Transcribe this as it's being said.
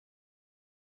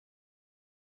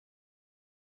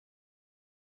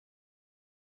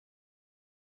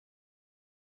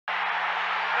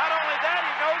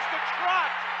knows the trot.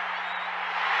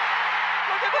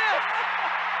 Look at this.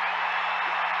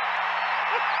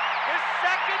 His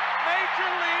second major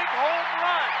league home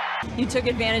run. You took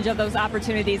advantage of those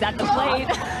opportunities at the plate.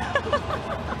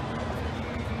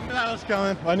 That was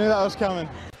coming. I knew that was coming.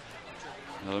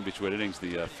 In between innings,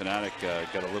 the Fanatic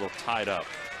got a little tied up.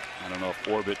 I don't know if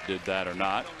Orbit did that or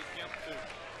not.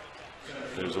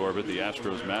 There's Orbit, the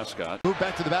Astros mascot. Move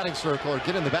back to the batting circle or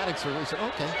get in the batting circle. He said,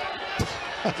 okay.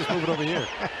 Just move it over here.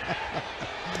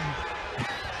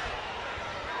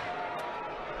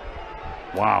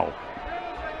 Wow.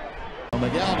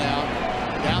 Miguel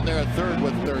now down there at third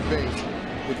with third base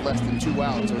with less than 2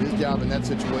 outs. So his job in that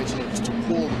situation is to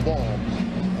pull the ball.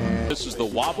 And this is the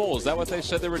wobble. Is that what they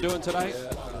said they were doing tonight?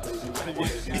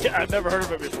 Yeah, I've never heard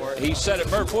of it before. He said it.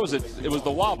 Murph, what was it? It was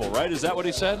the wobble, right? Is that what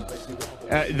he said?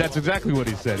 That's exactly what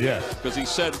he said, yes. Because he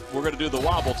said we're going to do the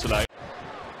wobble tonight.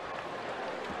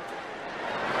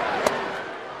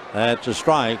 That's a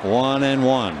strike,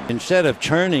 1-1. Instead of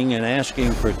churning and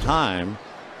asking for time,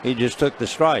 he just took the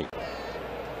strike.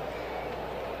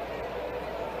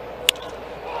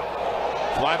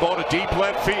 Fly ball to deep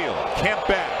left field. Kemp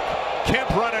back. Kemp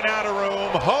running out of room.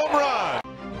 Home run.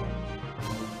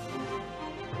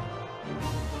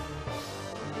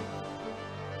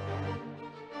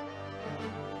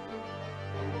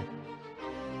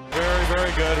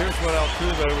 Very good. Here's what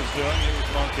Altuve was doing. He was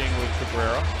monkeying with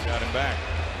Cabrera. Got him back.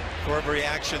 For every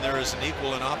action, there is an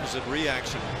equal and opposite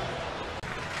reaction.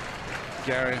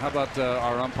 Gary, how about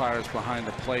our umpires behind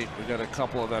the plate? We've got a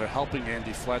couple that are helping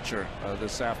Andy Fletcher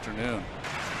this afternoon.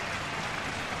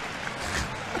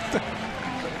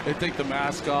 They take the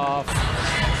mask off.